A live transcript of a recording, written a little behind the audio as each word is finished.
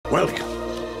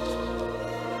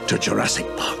Welcome to Jurassic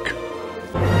Park.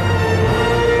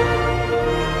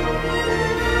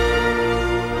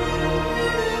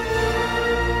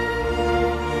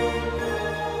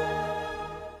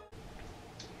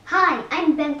 Hi,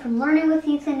 I'm Ben from Learning with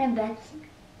Ethan and Ben,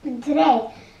 and today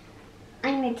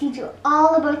I'm going to teach you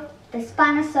all about the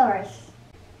Spinosaurus.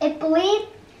 It's believed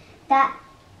that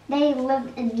they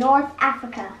lived in North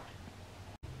Africa.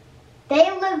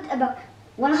 They lived about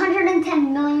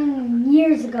 110 million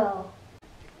years ago.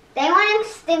 They went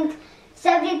extinct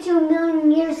 72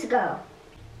 million years ago.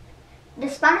 The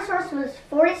Spinosaurus was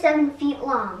 47 feet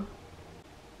long.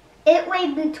 It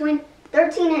weighed between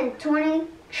 13 and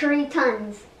 23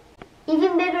 tons,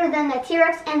 even bigger than the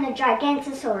T-Rex and the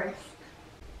Gigantosaurus.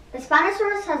 The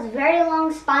Spinosaurus has very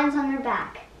long spines on their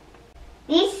back.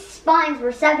 These spines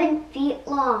were 7 feet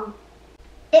long.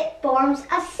 It forms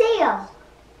a sail.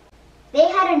 They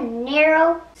had a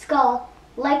narrow skull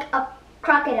like a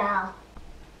crocodile.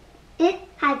 It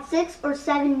had 6 or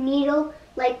 7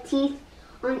 needle-like teeth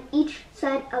on each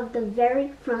side of the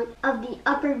very front of the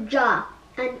upper jaw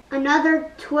and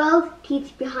another 12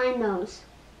 teeth behind those.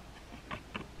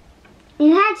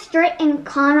 It had straight and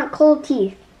conical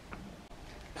teeth.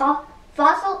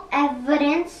 Fossil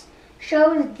evidence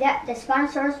shows that the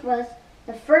Spinosaurus was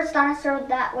the first dinosaur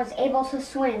that was able to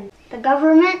swim. The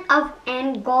government of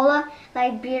Angola,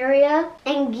 Liberia,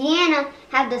 and Guyana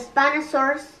had the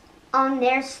Spinosaurus on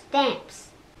their stamps.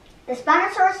 The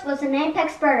Spinosaurus was an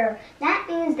apex predator. That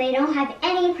means they don't have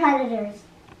any predators.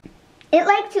 It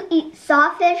liked to eat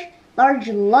sawfish, large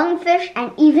lungfish,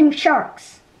 and even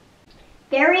sharks.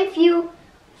 Very few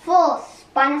full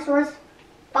Spinosaurus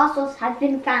fossils have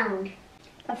been found.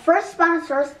 The first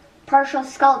Spinosaurus partial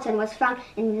skeleton was found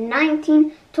in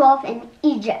 1912 in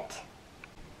Egypt.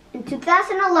 In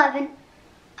 2011,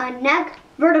 a neck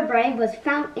vertebrae was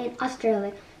found in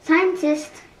Australia.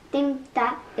 Scientists think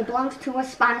that it belongs to a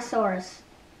Spinosaurus.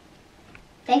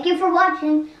 Thank you for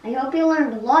watching. I hope you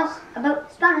learned a lot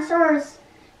about Spinosaurus.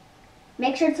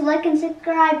 Make sure to like and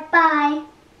subscribe. Bye.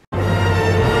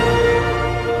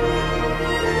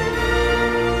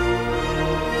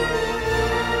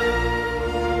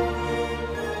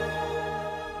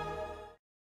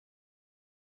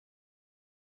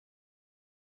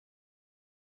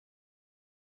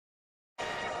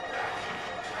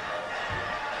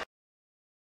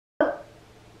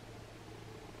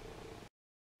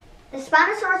 The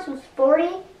Spinosaurus was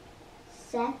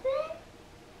 47?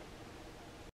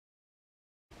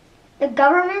 The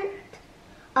government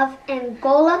of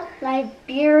Angola,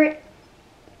 Liberia...